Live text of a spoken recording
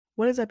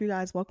What is up, you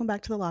guys? Welcome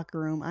back to the locker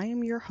room. I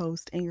am your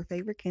host and your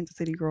favorite Kansas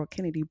City girl,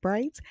 Kennedy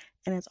Bright.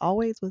 And as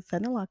always, what's said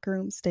in the locker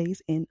room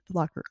stays in the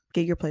locker room.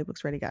 Get your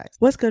playbooks ready, guys.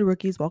 What's good,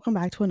 rookies? Welcome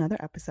back to another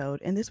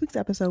episode. In this week's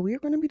episode, we are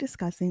going to be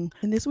discussing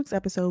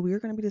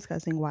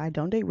why I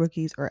don't date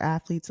rookies or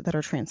athletes that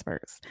are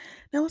transfers.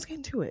 Now let's get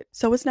into it.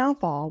 So it's now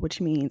fall,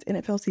 which means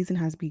NFL season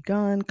has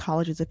begun.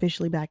 College is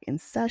officially back in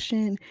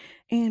session,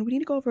 and we need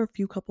to go over a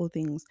few couple of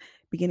things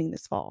beginning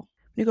this fall.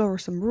 We go over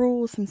some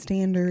rules, some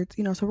standards,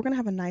 so we're going to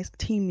have a nice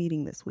team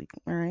meeting this week,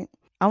 all right?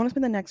 I want to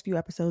spend the next few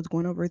episodes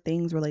going over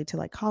things related to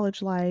like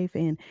college life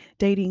and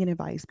dating and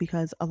advice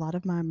because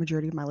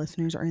majority of my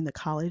listeners are in the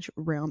college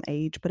realm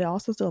age, but it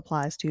also still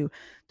applies to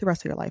the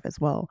rest of your life as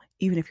well,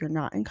 even if you're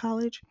not in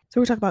college. So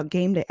we're talking about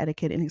game day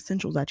etiquette and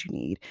essentials that you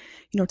need,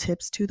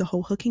 tips to the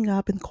whole hooking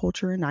up and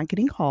culture and not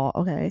getting caught,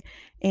 okay?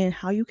 And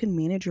how you can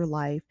manage your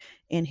life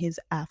and his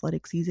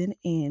athletic season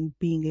and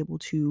being able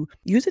to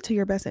use it to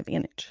your best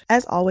advantage.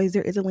 As always,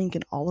 there is a link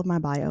in all of my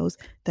bios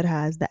that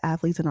has the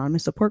Athletes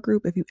Anonymous support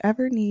group. If you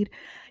ever need,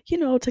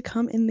 to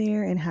come in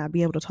there and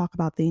be able to talk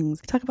about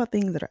things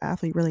that are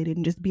athlete related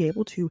and just be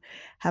able to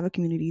have a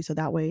community. So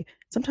that way,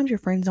 sometimes your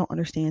friends don't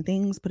understand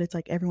things, but it's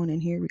like everyone in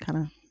here, we kind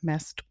of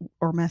mess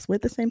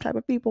with the same type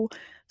of people.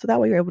 So that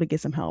way you're able to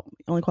get some help.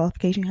 The only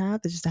qualification you have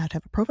is just to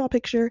have a profile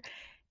picture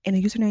and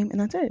a username, and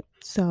that's it.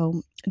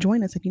 So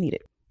join us if you need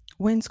it.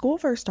 When school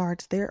first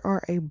starts, there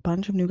are a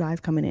bunch of new guys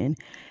coming in.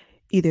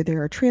 Either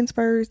there are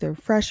transfers, they're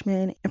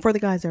freshmen, and for the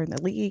guys that are in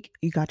the league,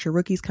 you got your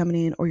rookies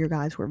coming in or your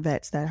guys who are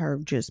vets that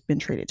have just been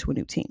traded to a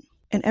new team.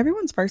 And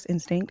everyone's first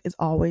instinct is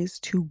always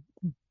to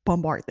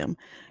bombard them,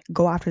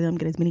 go after them,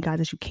 get as many guys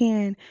as you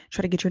can,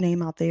 try to get your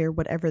name out there,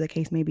 whatever the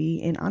case may be.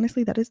 And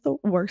honestly, that is the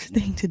worst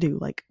thing to do.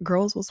 Like,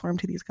 girls will swarm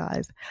to these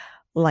guys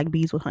like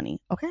bees with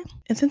honey, okay?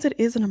 And since it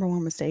is the number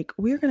one mistake,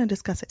 we're going to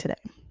discuss it today.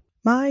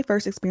 My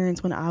first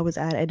experience when I was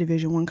at a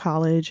Division I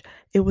college,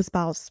 it was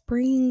about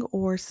spring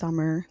or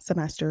summer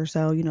semester.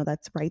 So,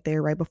 that's right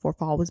there, right before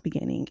fall was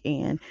beginning.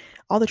 And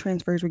all the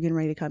transfers were getting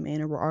ready to come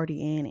in or were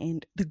already in.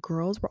 And the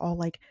girls were all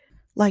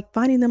like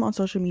finding them on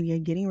social media,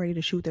 getting ready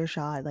to shoot their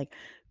shot, like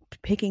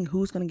picking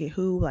who's going to get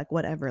who, like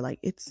whatever. Like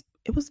it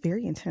was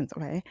very intense,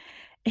 okay?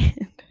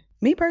 And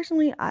me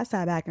personally, I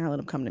sat back and I let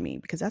them come to me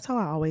because that's how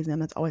I always am.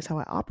 That's always how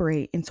I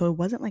operate. And so it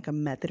wasn't like a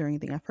method or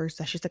anything at first.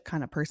 That's just the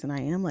kind of person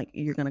I am. Like,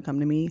 you're going to come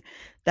to me.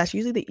 That's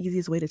usually the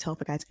easiest way to tell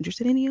if a guy's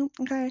interested in you.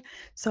 Okay.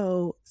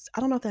 So I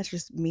don't know if that's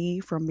just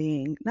me from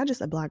being not just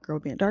a black girl,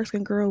 being a dark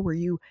skinned girl, where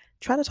you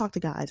try to talk to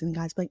guys and the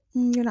guys be like,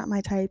 you're not my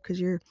type because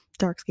you're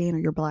dark skinned or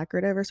you're black or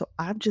whatever. So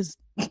I've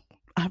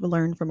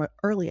learned from an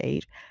early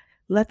age,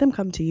 let them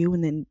come to you,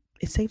 and then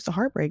it saves the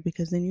heartbreak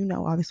because then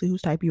obviously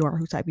whose type you are,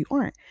 whose type you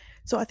aren't.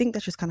 So I think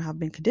that's just kind of how I've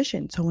been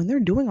conditioned. So when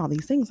they're doing all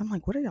these things, I'm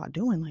like, what are y'all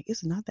doing? Like,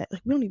 it's not that,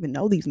 like, we don't even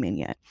know these men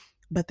yet,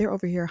 but they're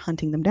over here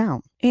hunting them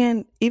down.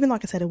 And even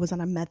like I said, it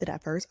wasn't a method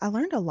at first. I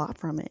learned a lot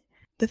from it.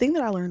 The thing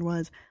that I learned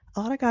was a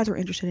lot of guys were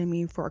interested in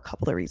me for a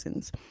couple of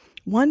reasons.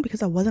 One,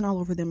 because I wasn't all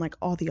over them like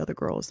all the other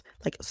girls,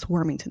 like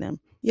swarming to them.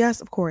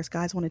 Yes, of course,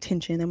 guys want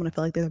attention. They want to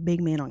feel like they're the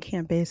big man on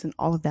campus and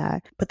all of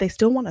that, but they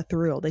still want a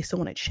thrill. They still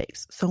want to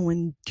chase. So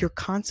when you're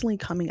constantly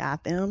coming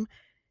at them,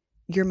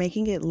 you're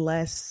making it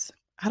less,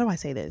 how do I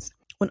say this?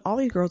 When all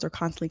these girls are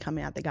constantly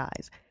coming at the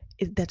guys,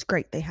 that's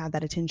great. They have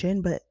that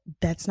attention, but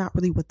that's not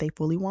really what they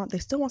fully want. They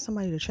still want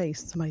somebody to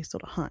chase, somebody still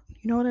to hunt.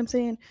 You know what I'm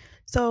saying?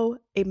 So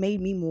it made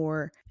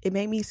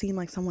me seem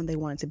like someone they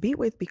wanted to be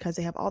with because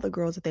they have all the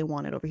girls that they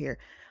wanted over here,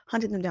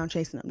 hunting them down,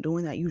 chasing them,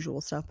 doing that usual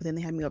stuff. But then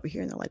they had me over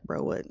here and they're like,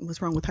 bro,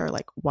 what's wrong with her?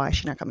 Like, why is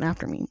she not coming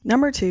after me?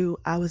 Number two,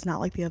 I was not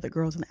like the other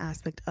girls in the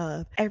aspect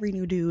of every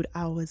new dude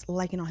I was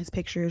liking all his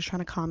pictures,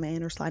 trying to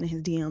comment or slide in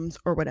his DMs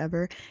or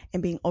whatever,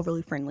 and being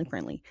overly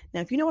friendly.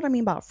 Now, if you know what I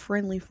mean about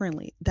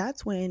friendly,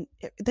 that's when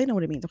they know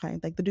what it means, okay?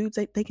 Like the dudes,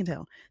 they can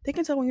tell. They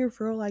can tell when you're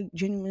for real, like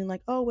genuinely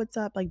like, oh, what's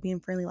up? Like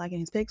being friendly, liking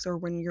his pics, or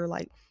when you're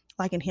like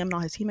liking him and all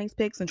his teammates'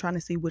 pics and trying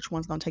to see which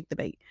one's gonna take the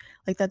bait.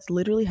 Like, that's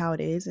literally how it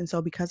is. And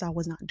so because I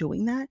was not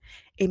doing that,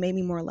 it made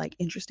me more like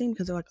interesting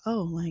because they're like,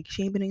 oh, like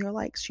she ain't been in your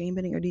likes, she ain't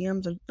been in your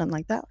DMs or nothing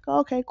like that. Like, oh,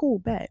 okay, cool,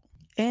 bet.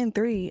 And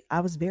three,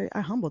 I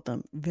humbled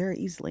them very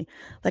easily.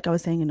 Like I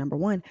was saying in number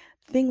one,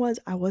 the thing was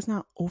I was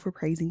not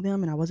overpraising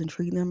them and I wasn't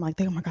treating them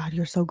like, oh my God,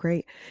 you're so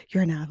great.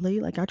 You're an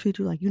athlete. Like, I treat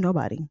you like you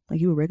nobody,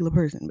 like you a regular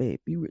person, babe.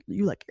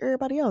 You like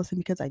everybody else. And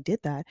because I did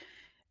that,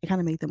 it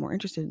kind of made them more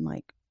interested in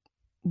like,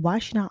 why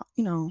is she not,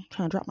 trying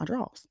to drop my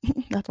draws?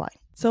 That's why.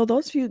 So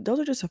those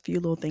are just a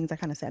few little things that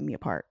kind of set me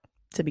apart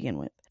to begin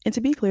with. And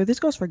to be clear, this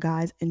goes for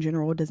guys in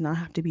general. It does not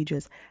have to be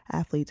just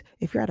athletes.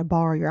 If you're at a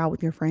bar, you're out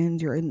with your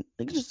friends, you're in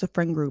like just a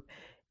friend group,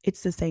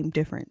 it's the same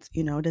difference.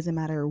 It doesn't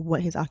matter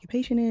what his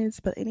occupation is,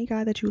 but any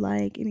guy that you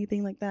like,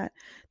 anything like that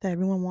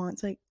everyone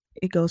wants, like,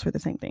 it goes for the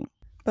same thing.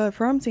 But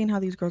from seeing how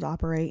these girls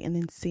operate and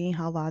then seeing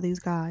how a lot of these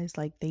guys,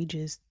 like, they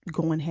just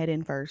going head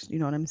in first, you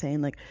know what I'm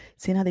saying? Like,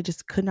 seeing how they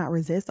just could not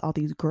resist all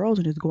these girls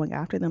and just going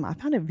after them, I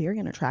found it very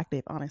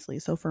unattractive, honestly.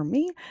 So for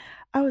me,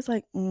 I was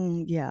like,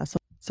 yeah.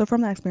 So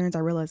from that experience, I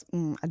realized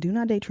I do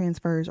not date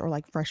transfers or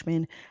like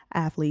freshman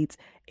athletes.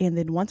 And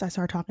then once I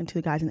started talking to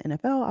the guys in the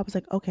NFL, I was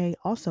like, okay,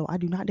 also, I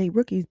do not date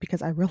rookies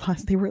because I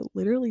realized they were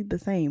literally the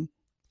same.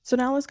 So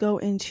now let's go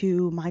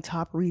into my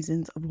top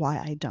reasons of why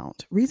I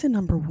don't. Reason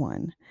number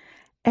one,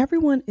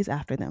 everyone is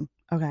after them.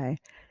 Okay.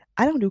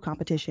 I don't do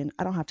competition.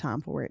 I don't have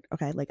time for it.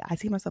 Okay. Like I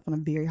see myself on a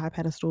very high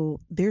pedestal.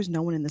 There's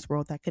no one in this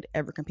world that could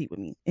ever compete with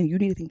me. And you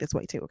need to think this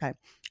way too. Okay.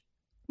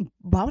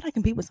 Why would I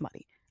compete with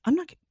somebody? I'm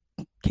not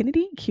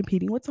Kennedy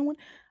competing with someone.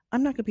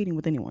 I'm not competing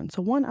with anyone.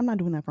 So one, I'm not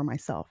doing that for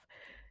myself.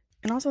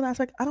 And also that's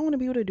like I don't want to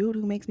be with a dude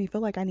who makes me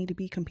feel like I need to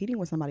be competing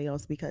with somebody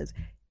else because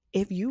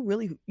if you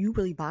really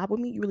vibe with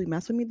me, you really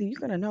mess with me, then you're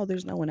gonna know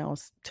there's no one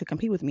else to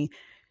compete with me.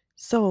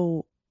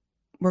 So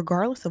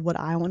regardless of what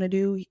I want to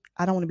do,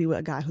 I don't want to be with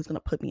a guy who's going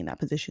to put me in that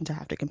position to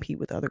have to compete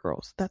with other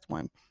girls. That's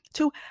one.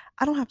 Two,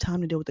 I don't have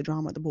time to deal with the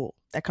drama of the bull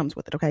that comes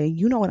with it. Okay.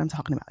 You know what I'm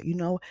talking about. You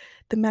know,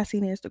 the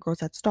messiness, the girls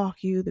that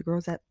stalk you, the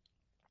girls that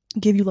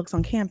give you looks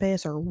on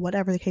campus or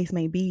whatever the case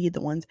may be, the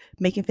ones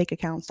making fake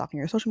accounts, stalking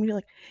your social media.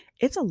 Like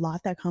it's a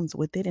lot that comes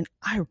with it. And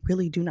I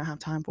really do not have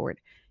time for it.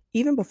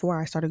 Even before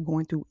I started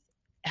going through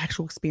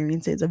actual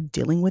experiences of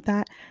dealing with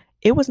that,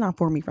 it was not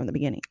for me from the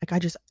beginning. Like I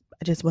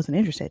just wasn't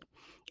interested.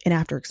 And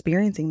after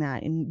experiencing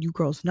that, and you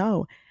girls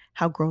know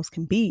how girls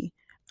can be.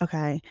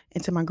 Okay.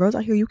 And to my girls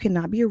out here, you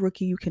cannot be a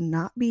rookie. You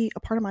cannot be a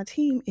part of my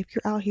team if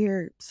you're out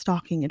here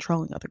stalking and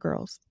trolling other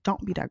girls.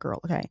 Don't be that girl.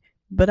 Okay.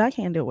 But I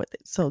can't deal with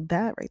it. So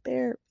that right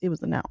there, it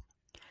was a no.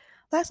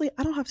 Lastly,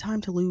 I don't have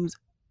time to lose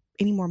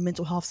any more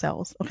mental health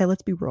cells. Okay,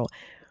 let's be real.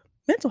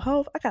 Mental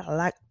health, I got a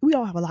lot. We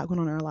all have a lot going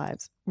on in our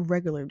lives,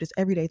 regular, just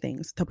everyday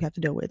things that we have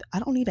to deal with. I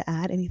don't need to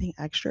add anything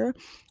extra,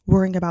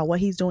 worrying about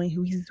what he's doing,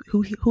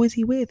 who is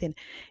he with, and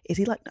is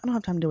he like? I don't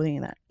have time to deal with any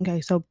of that.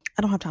 Okay, so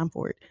I don't have time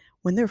for it.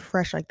 When they're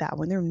fresh like that,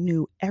 when they're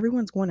new,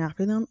 everyone's going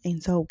after them,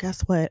 and so guess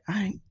what?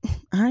 I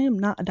am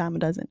not a dime a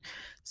dozen,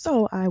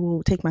 so I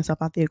will take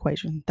myself out the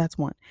equation. That's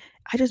one.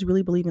 I just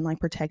really believe in like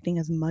protecting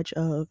as much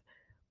of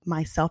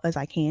myself as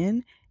I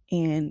can,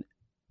 and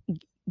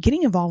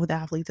getting involved with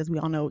athletes, as we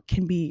all know,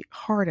 can be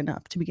hard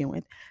enough to begin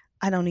with.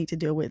 I don't need to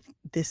deal with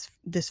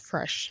this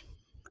fresh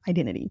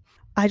identity.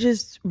 I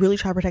just really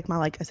try to protect my,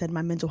 like I said,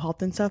 my mental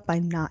health and stuff by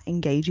not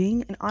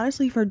engaging. And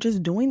honestly, for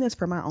just doing this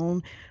for my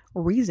own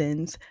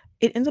reasons,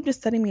 it ends up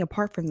just setting me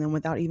apart from them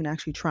without even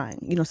actually trying,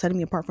 setting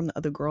me apart from the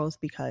other girls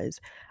because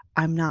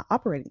I'm not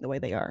operating the way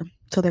they are.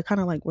 So they're kind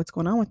of like, what's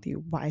going on with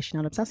you? Why is she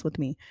not obsessed with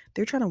me?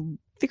 They're trying to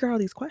figure out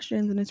these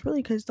questions. And it's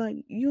really because like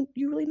you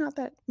really not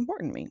that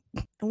important to me.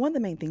 And one of the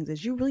main things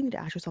is you really need to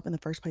ask yourself in the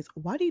first place,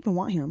 why do you even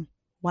want him?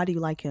 Why do you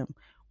like him?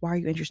 Why are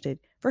you interested?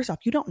 First off,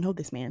 you don't know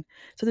this man.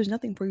 So there's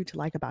nothing for you to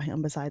like about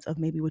him besides of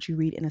maybe what you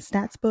read in a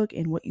stats book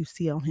and what you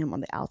see on him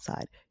on the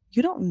outside.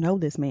 You don't know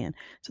this man.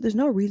 So there's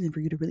no reason for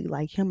you to really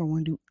like him or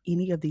want to do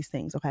any of these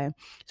things, okay?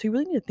 So you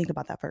really need to think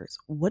about that first.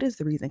 What is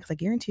the reason? Because I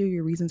guarantee you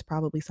your reason's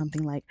probably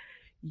something like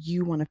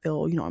you want to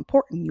feel,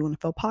 important, you want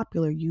to feel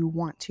popular, you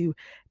want to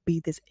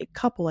be this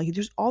couple. Like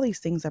there's all these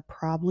things that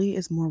probably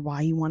is more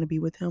why you want to be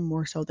with him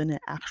more so than an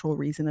actual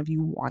reason of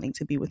you wanting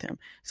to be with him.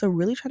 So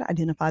really try to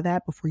identify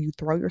that before you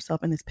throw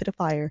yourself in this pit of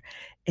fire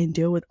and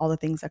deal with all the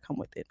things that come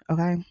with it.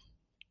 Okay.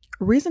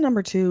 Reason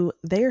number two,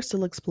 they are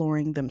still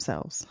exploring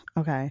themselves.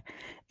 Okay.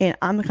 And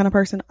I'm the kind of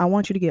person I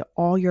want you to get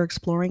all your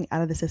exploring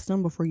out of the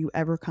system before you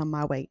ever come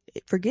my way.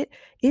 Forget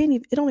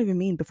it don't even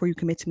mean before you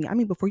commit to me. I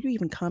mean, before you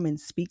even come and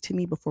speak to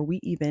me, before we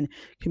even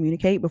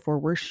communicate, before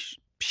we're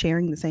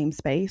sharing the same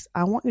space,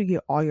 I want you to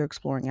get all your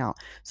exploring out.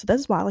 So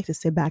that's why I like to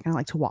sit back and I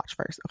like to watch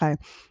first. Okay.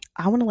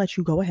 I want to let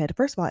you go ahead.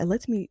 First of all, it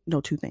lets me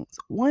know two things.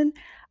 One,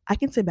 I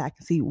can sit back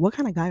and see what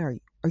kind of guy are you?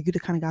 Are you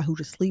the kind of guy who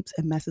just sleeps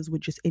and messes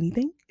with just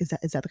anything? Is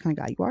that the kind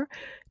of guy you are?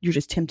 You're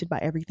just tempted by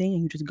everything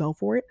and you just go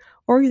for it?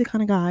 Or are you the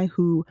kind of guy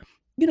who,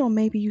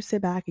 maybe you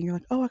sit back and you're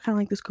like, oh, I kind of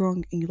like this girl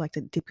and you like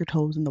to dip your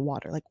toes in the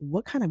water. Like,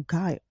 what kind of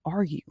guy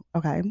are you?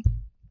 Okay.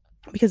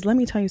 Because let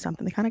me tell you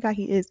something, the kind of guy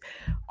he is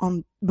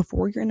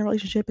before you're in a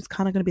relationship is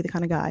kind of going to be the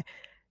kind of guy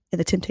and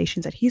the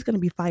temptations that he's going to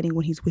be fighting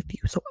when he's with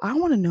you. So I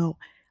want to know,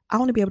 I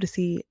want to be able to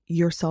see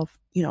yourself,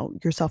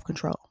 your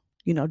self-control.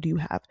 Do you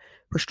have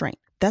restraint?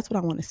 That's what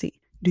I want to see.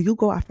 Do you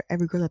go after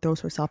every girl that throws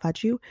herself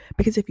at you?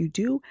 Because if you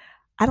do,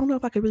 I don't know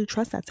if I could really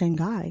trust that same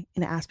guy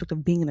in the aspect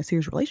of being in a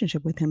serious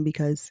relationship with him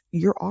because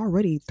you're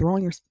already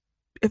throwing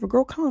if a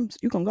girl comes,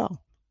 you can go.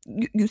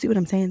 You see what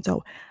I'm saying?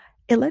 So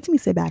it lets me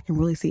sit back and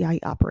really see how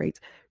he operates,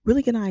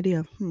 really get an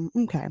idea of,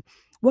 okay,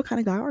 what kind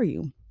of guy are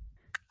you?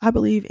 I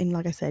believe in,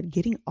 like I said,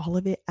 getting all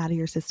of it out of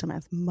your system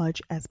as much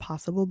as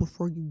possible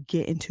before you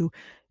get into,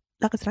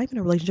 like I said, not even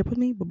a relationship with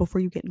me, but before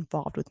you get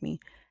involved with me.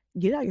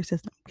 Get it out of your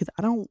system because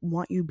I don't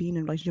want you being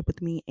in a relationship with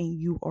me and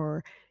you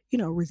are,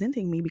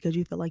 resenting me because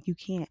you feel like you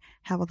can't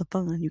have all the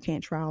fun, you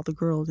can't try all the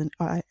girls. And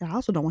I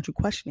also don't want you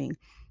questioning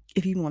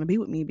if you want to be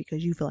with me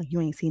because you feel like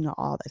you ain't seen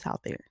all that's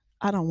out there.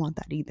 I don't want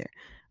that either.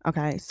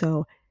 Okay.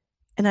 So,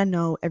 and I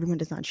know everyone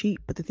does not cheat,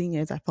 but the thing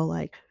is, I feel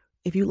like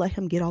if you let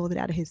him get all of it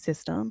out of his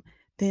system,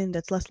 then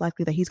that's less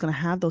likely that he's going to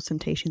have those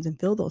temptations and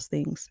feel those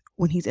things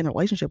when he's in a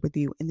relationship with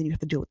you. And then you have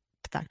to deal with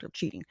the factor of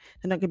cheating.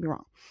 And don't get me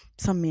wrong,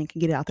 some men can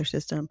get it out their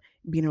system,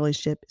 be in a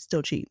relationship,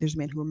 still cheat. There's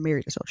men who are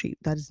married to still cheat.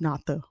 That is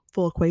not the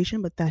full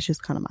equation, but that's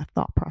just kind of my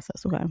thought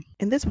process. Okay.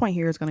 And this point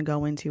here is going to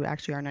go into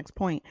actually our next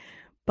point.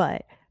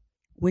 But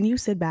when you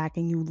sit back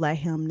and you let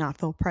him not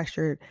feel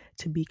pressured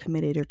to be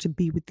committed or to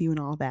be with you and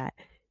all that,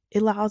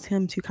 it allows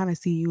him to kind of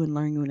see you and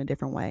learn you in a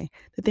different way.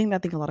 The thing that I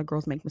think a lot of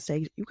girls make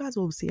mistakes, you guys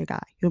will see a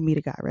guy, you'll meet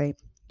a guy, right?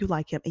 You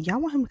like him and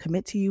y'all want him to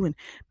commit to you and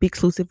be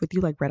exclusive with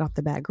you like right off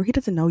the bat. Girl, he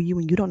doesn't know you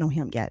and you don't know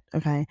him yet,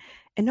 okay?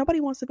 And nobody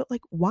wants to, but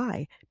like,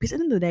 why? Because at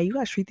the end of the day, you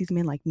guys treat these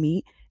men like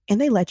meat and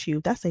they let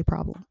you. That's a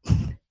problem.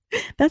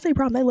 That's a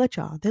problem. They let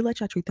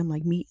y'all treat them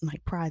like meat and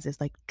like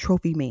prizes, like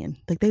trophy man.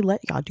 Like they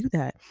let y'all do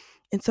that.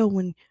 And so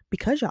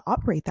because y'all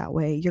operate that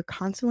way, you're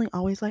constantly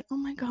always like, oh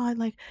my God,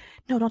 like,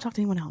 no, don't talk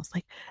to anyone else.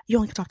 Like, you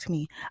only can talk to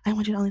me. I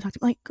want you to only talk to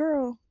me. Like,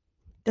 girl,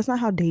 that's not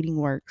how dating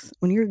works.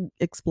 When you're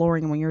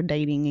exploring and when you're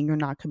dating and you're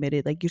not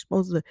committed, like you're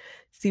supposed to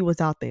see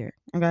what's out there.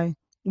 Okay.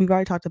 We've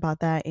already talked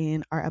about that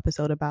in our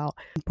episode about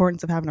the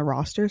importance of having a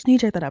roster. So you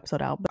check that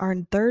episode out. But our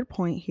third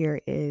point here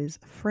is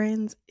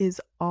friends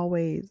is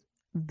always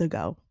the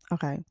go.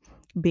 Okay.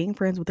 Being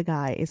friends with a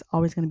guy is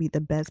always going to be the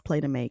best play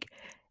to make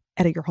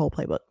out of your whole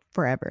playbook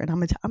forever. And I'm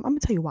gonna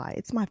tell you why.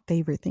 It's my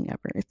favorite thing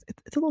ever. It's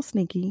a little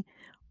sneaky,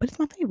 but it's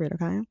my favorite.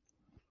 Okay.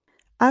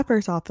 I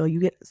first off though, you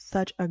get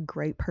such a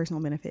great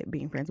personal benefit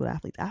being friends with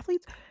athletes.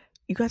 Athletes,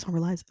 you guys don't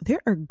realize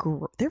they're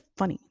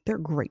funny. They're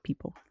great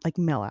people, like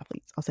male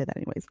athletes. I'll say that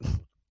anyways.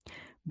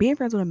 Being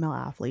friends with a male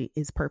athlete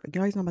is perfect.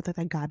 You always know about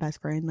that guy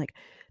best friend. Like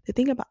the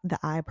thing about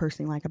that I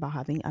personally like about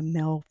having a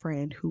male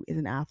friend who is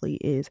an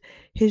athlete is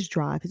his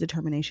drive, his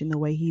determination, the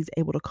way he's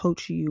able to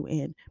coach you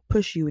and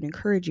push you and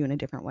encourage you in a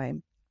different way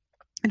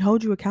and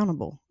hold you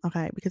accountable.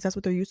 Okay. Because that's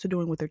what they're used to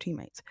doing with their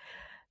teammates.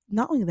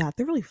 Not only that,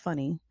 they're really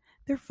funny.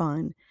 They're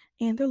fun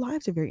and their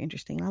lives are very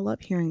interesting. I love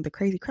hearing the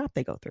crazy crap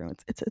they go through.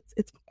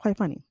 It's quite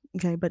funny.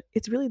 Okay. But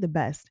it's really the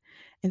best.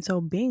 And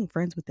so being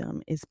friends with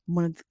them is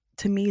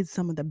to me,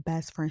 some of the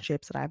best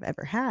friendships that I've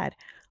ever had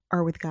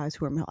are with guys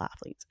who are male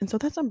athletes. And so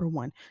that's number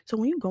one. So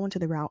when you go into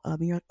the route of,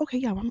 and you're like, okay,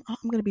 yeah, I'm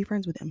going to be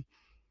friends with him.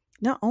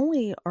 Not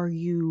only are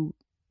you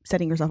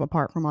setting yourself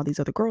apart from all these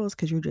other girls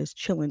because you're just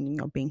chilling,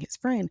 being his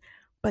friend,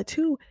 but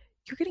two,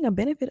 you're getting a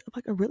benefit of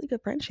like a really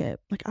good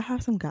friendship. Like I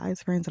have some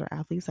guys, friends that are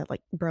athletes that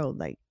like, bro,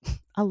 like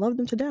I love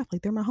them to death.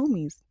 Like they're my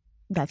homies.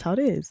 That's how it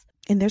is.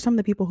 And there's some of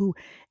the people who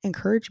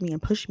encourage me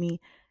and push me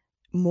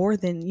more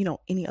than,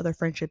 any other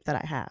friendship that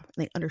I have.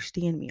 They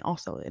understand me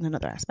also in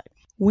another aspect.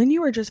 When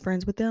you are just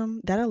friends with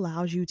them, that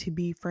allows you to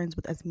be friends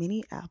with as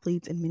many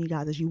athletes and many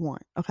guys as you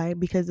want. Okay.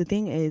 Because the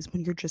thing is,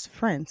 when you're just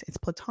friends, it's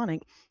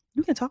platonic.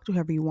 You can talk to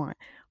whoever you want.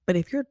 But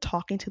if you're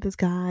talking to this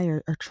guy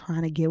or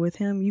trying to get with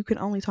him, you can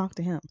only talk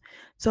to him.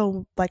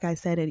 So like I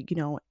said, in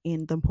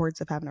the importance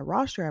of having a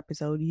roster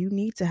episode, you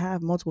need to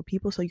have multiple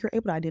people. So you're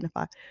able to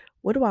identify,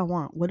 what do I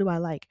want? What do I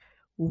like?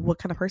 What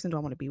kind of person do I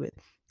want to be with?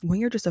 When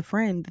you're just a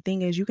friend, the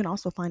thing is you can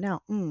also find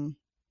out,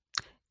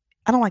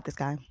 I don't like this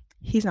guy.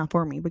 He's not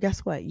for me. But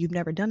guess what? You've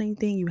never done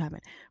anything. You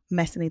haven't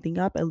messed anything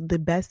up. The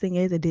best thing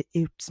is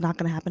it's not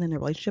going to happen in the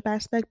relationship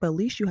aspect, but at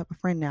least you have a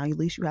friend now. At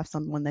least you have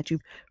someone that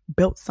you've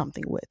built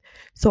something with.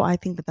 So I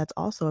think that that's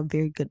also a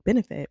very good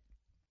benefit.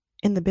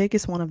 And the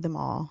biggest one of them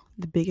all,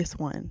 the biggest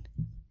one,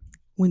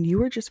 when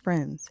you are just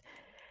friends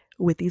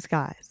with these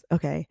guys,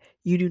 okay,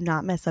 you do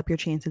not mess up your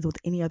chances with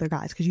any other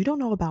guys because you don't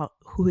know about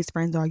who his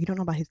friends are. You don't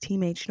know about his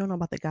teammates. You don't know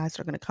about the guys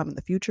that are going to come in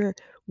the future.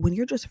 When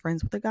you're just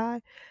friends with a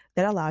guy,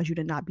 that allows you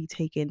to not be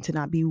taken, to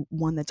not be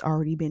one that's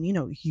already been,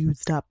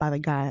 used up by the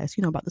guys,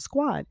 about the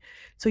squad.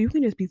 So you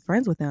can just be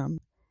friends with them.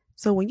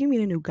 So when you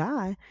meet a new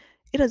guy,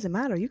 it doesn't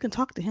matter. You can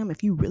talk to him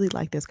if you really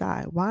like this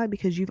guy. Why?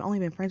 Because you've only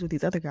been friends with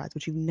these other guys,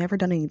 but you've never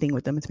done anything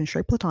with them. It's been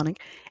straight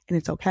platonic and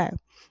it's okay.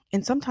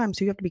 And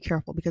sometimes you have to be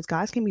careful because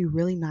guys can be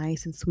really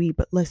nice and sweet,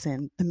 but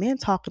listen, the men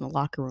talk in the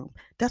locker room.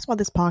 That's why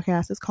this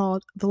podcast is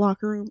called The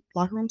Locker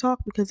Room Talk,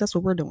 because that's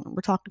what we're doing. We're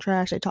talking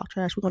trash. They talk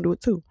trash. We're going to do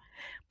it too.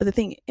 But the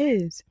thing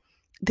is,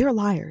 they're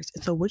liars.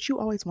 And so what you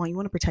always want, you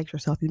want to protect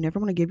yourself. You never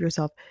want to give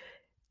yourself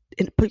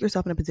and put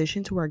yourself in a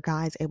position to where a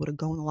guy is able to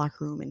go in the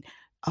locker room and,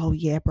 oh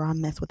yeah, bro, I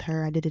messed with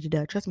her. I did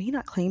it. Trust me, he's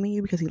not claiming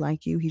you because he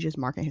like you. He's just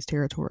marking his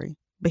territory.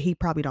 But he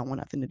probably don't want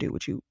nothing to do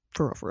with you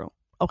for real.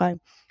 Okay.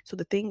 So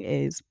the thing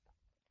is,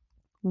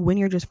 when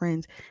you're just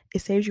friends,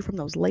 it saves you from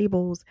those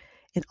labels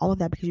and all of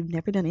that because you've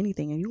never done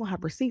anything and you don't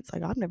have receipts.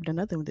 Like I've never done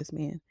nothing with this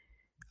man.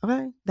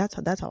 Okay.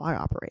 That's how I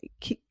operate.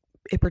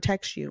 It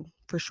protects you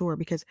for sure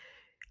because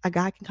a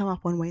guy can come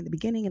off one way in the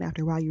beginning and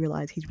after a while you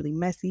realize he's really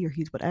messy or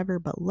he's whatever,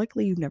 but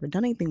luckily you've never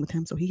done anything with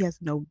him. So he has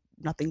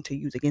nothing to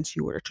use against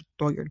you or to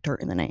throw your dirt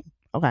in the name.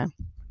 Okay.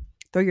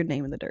 Throw your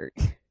name in the dirt.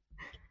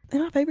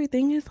 And my favorite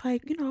thing is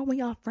like, when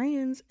y'all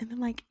friends and then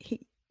like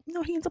he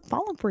ends up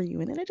falling for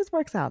you and then it just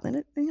works out.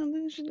 And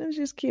it's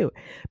just cute.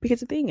 Because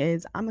the thing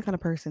is, I'm the kind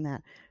of person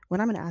that when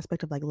I'm in an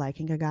aspect of like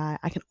liking a guy,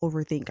 I can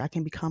overthink. I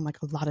can become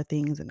like a lot of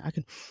things and I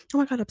can, oh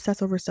my God,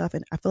 obsess over stuff.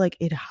 And I feel like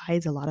it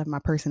hides a lot of my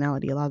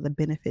personality, a lot of the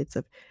benefits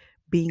of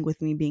being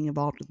with me, being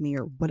involved with me,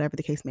 or whatever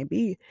the case may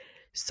be.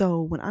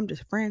 So when I'm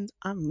just friends,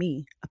 I'm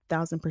me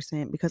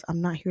 1,000% because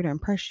I'm not here to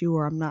impress you,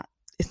 or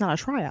it's not a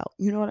tryout.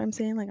 You know what I'm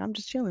saying? Like, I'm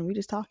just chilling. We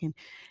just talking.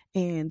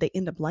 And they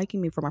end up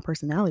liking me for my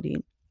personality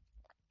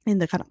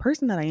and the kind of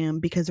person that I am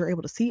because they're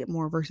able to see it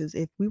more versus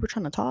if we were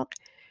trying to talk,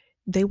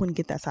 they wouldn't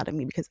get that side of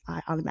me because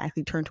I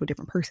automatically turn to a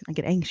different person. I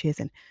get anxious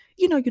and,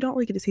 you don't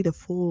really get to see the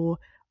full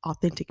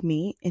authentic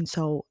me. And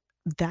so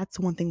that's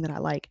one thing that I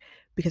like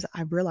because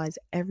I realize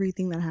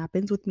everything that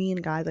happens with me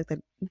and guys like that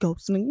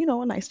goes in,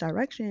 a nice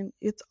direction.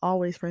 It's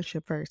always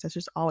friendship first. That's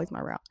just always my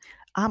route.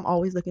 I'm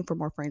always looking for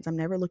more friends. I'm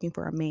never looking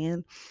for a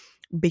man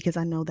because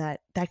I know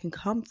that that can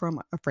come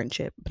from a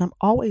friendship, but I'm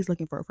always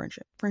looking for a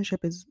friendship.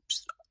 Friendship is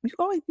just,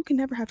 you can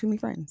never have too many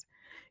friends,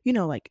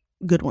 like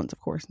good ones, of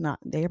course, not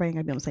everybody ain't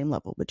gonna be on the same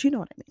level, but you know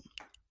what I mean.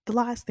 The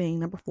last thing,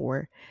 number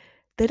 4,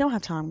 they don't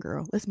have time,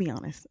 girl. Let's be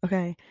honest,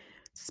 okay?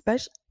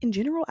 Especially in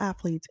general,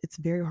 athletes, it's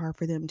very hard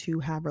for them to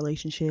have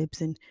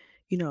relationships and,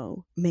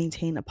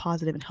 maintain a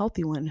positive and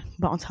healthy one.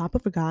 But on top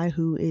of a guy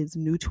who is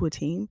new to a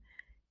team,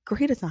 girl,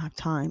 he does not have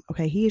time.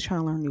 Okay. He is trying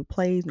to learn new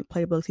plays, new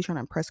playbooks. He's trying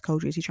to impress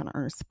coaches. He's trying to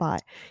earn a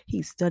spot.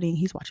 He's studying.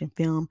 He's watching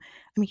film.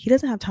 I mean, he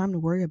doesn't have time to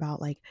worry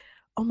about like,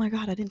 oh my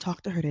God, I didn't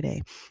talk to her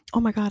today.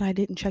 Oh my God, I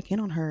didn't check in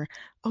on her.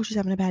 Oh, she's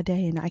having a bad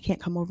day and I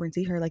can't come over and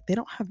see her. Like, they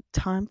don't have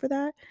time for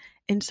that.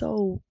 And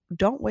so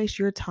don't waste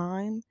your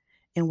time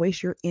and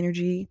waste your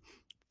energy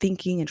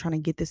thinking and trying to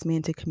get this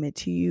man to commit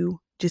to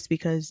you just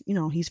because,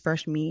 he's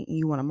fresh meat and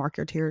you want to mark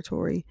your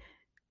territory.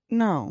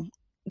 No,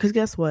 because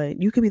guess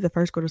what? You could be the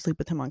first girl to sleep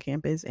with him on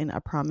campus, and I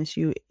promise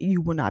you,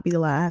 you will not be the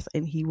last.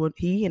 And he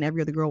and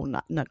every other girl will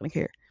not gonna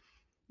care.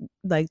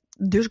 Like,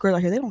 there's girls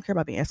out here, they don't care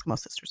about being Eskimo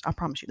sisters. I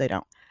promise you, they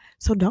don't.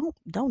 So don't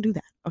do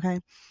that. Okay.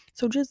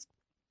 So just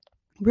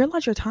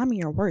realize your time and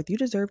your worth. You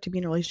deserve to be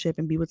in a relationship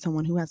and be with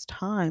someone who has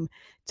time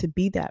to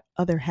be that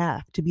other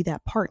half, to be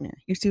that partner.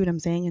 You see what I'm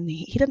saying? And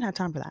he doesn't have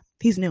time for that.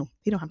 He's new.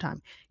 He don't have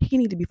time. He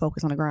need to be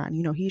focused on the grind.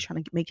 He's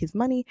trying to make his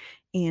money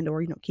and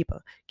or keep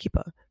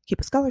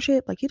a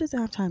scholarship. Like, he doesn't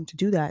have time to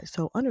do that.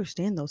 So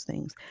understand those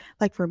things.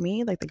 Like, for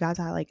me, like the guys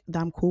I like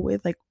that I'm cool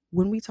with, like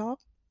when we talk,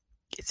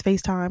 it's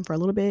FaceTime for a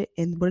little bit.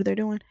 And what are they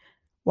doing?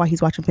 While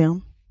he's watching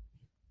film.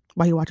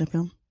 While you watching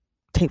film,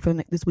 tape for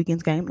this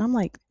weekend's game. And I'm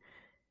like,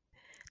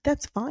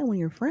 that's fine when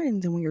you're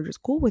friends and when you're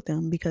just cool with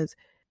them because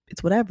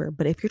it's whatever.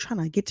 But if you're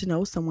trying to get to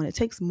know someone, it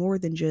takes more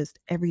than just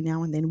every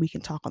now and then we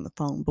can talk on the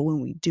phone. But when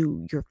we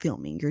do, you're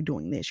filming, you're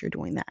doing this, you're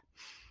doing that.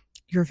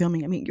 You're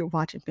filming, you're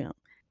watching film.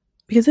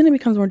 Because then it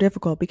becomes more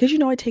difficult because,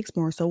 it takes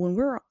more. So when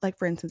we're, like,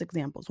 for instance,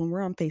 examples, when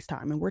we're on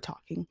FaceTime and we're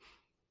talking,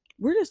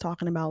 we're just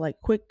talking about, like,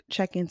 quick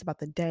check-ins about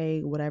the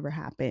day, whatever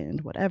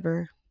happened,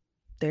 whatever.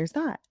 There's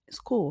that. It's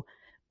cool.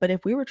 But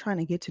if we were trying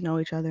to get to know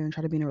each other and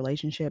try to be in a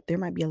relationship, there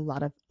might be a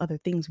lot of other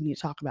things we need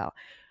to talk about.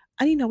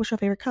 I need to know what's your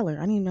favorite color.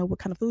 I need to know what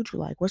kind of food you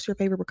like. What's your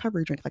favorite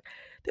recovery drink? Like,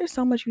 there's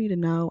so much you need to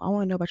know. I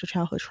want to know about your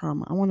childhood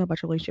trauma. I want to know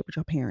about your relationship with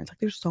your parents. Like,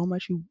 there's so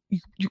much you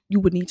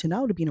would need to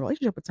know to be in a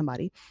relationship with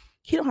somebody.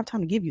 He don't have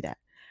time to give you that,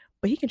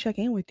 but he can check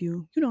in with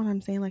you. You know what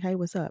I'm saying? Like, hey,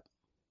 what's up?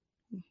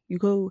 You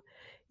go,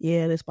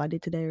 yeah, that's what I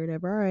did today or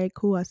whatever. All right,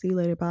 cool. I'll see you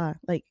later. Bye.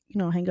 Like,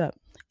 hang up.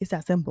 It's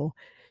that simple.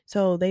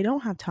 So they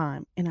don't have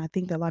time. And I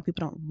think that a lot of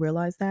people don't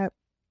realize that,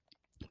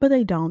 but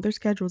they don't. Their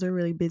schedules are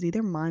really busy.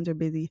 Their minds are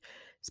busy,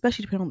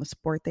 especially depending on the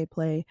sport they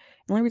play. And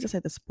the only reason I say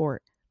the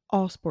sport,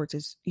 all sports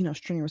is,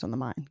 strenuous on the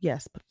mind.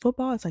 Yes, but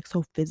football is like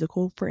so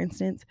physical, for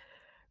instance.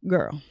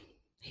 Girl,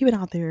 he been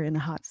out there in the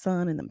hot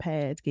sun in the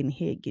pads, getting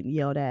hit, getting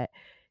yelled at.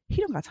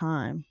 He don't got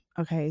time,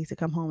 okay, to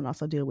come home and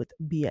also deal with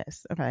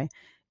BS, okay?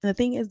 And the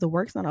thing is, the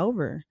work's not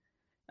over.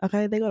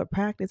 Okay, they go to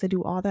practice, they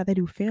do all that, they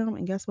do film,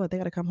 and guess what? They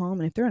got to come home.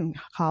 And if they're in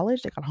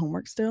college, they got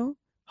homework still.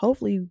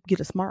 Hopefully, get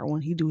a smart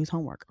one. He do his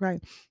homework,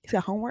 right? He's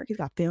got homework, he's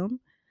got film.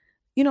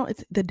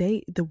 It's the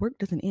day, the work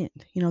doesn't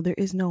end. There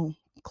is no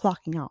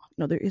clocking out.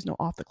 No, there is no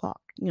off the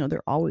clock.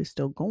 They're always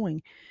still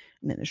going.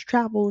 And then there's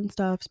travel and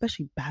stuff,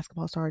 especially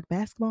basketball stars.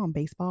 Basketball and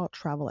baseball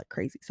travel like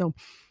crazy. So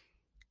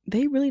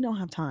they really don't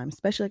have time,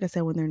 especially like I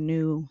said, when they're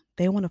new.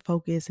 They want to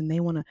focus and they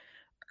want to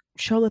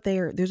show that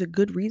there's a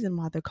good reason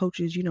why their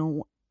coaches,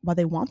 why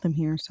they want them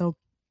here. So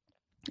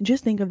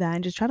just think of that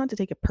and just try not to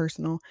take it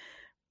personal,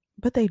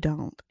 but they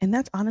don't. And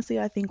that's honestly,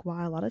 I think,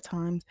 why a lot of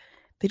times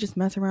they just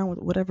mess around with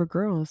whatever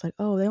girl. It's like,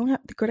 oh,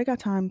 they got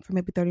time for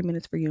maybe 30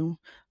 minutes for you,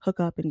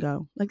 hook up and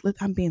go. Like,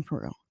 I'm being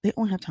for real. They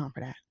don't have time for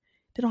that.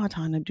 They don't have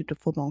time to do the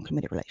full-blown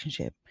committed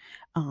relationship.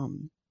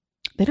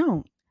 They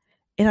don't.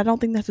 And I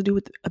don't think that's to do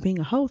with being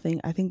a hoe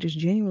thing. I think just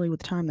genuinely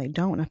with time they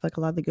don't. And I feel like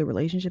a lot of the good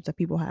relationships that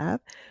people have,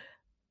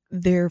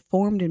 they're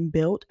formed and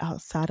built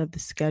outside of the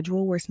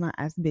schedule where it's not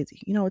as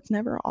busy. It's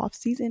never off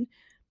season,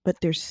 but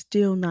they're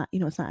still not,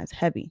 it's not as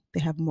heavy.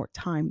 They have more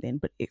time then.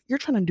 But if you're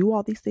trying to do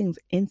all these things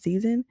in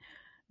season,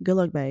 good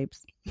luck,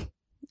 babes.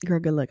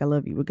 Girl, good luck. I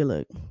love you, but good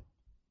luck.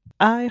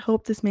 I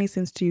hope this made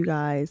sense to you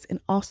guys.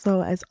 And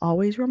also, as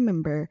always,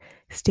 remember,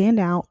 stand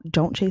out,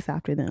 don't chase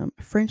after them.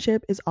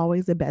 Friendship is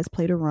always the best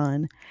play to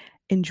run.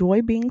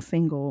 Enjoy being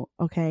single,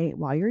 okay,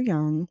 while you're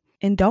young.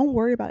 And don't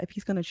worry about if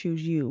he's going to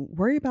choose you.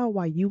 Worry about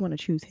why you want to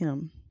choose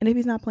him. And if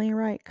he's not playing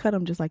right, cut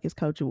him just like his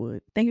coach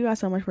would. Thank you guys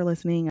so much for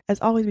listening.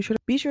 As always,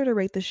 be sure to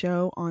rate the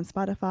show on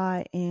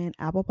Spotify and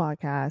Apple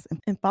Podcasts.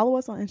 And follow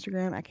us on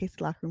Instagram at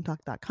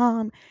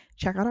KCLockerRoomTalk.com.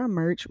 Check out our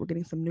merch. We're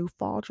getting some new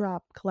fall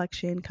drop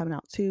collection coming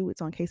out too.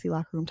 It's on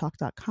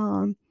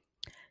KCLockerRoomTalk.com.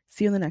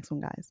 See you in the next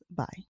one, guys. Bye.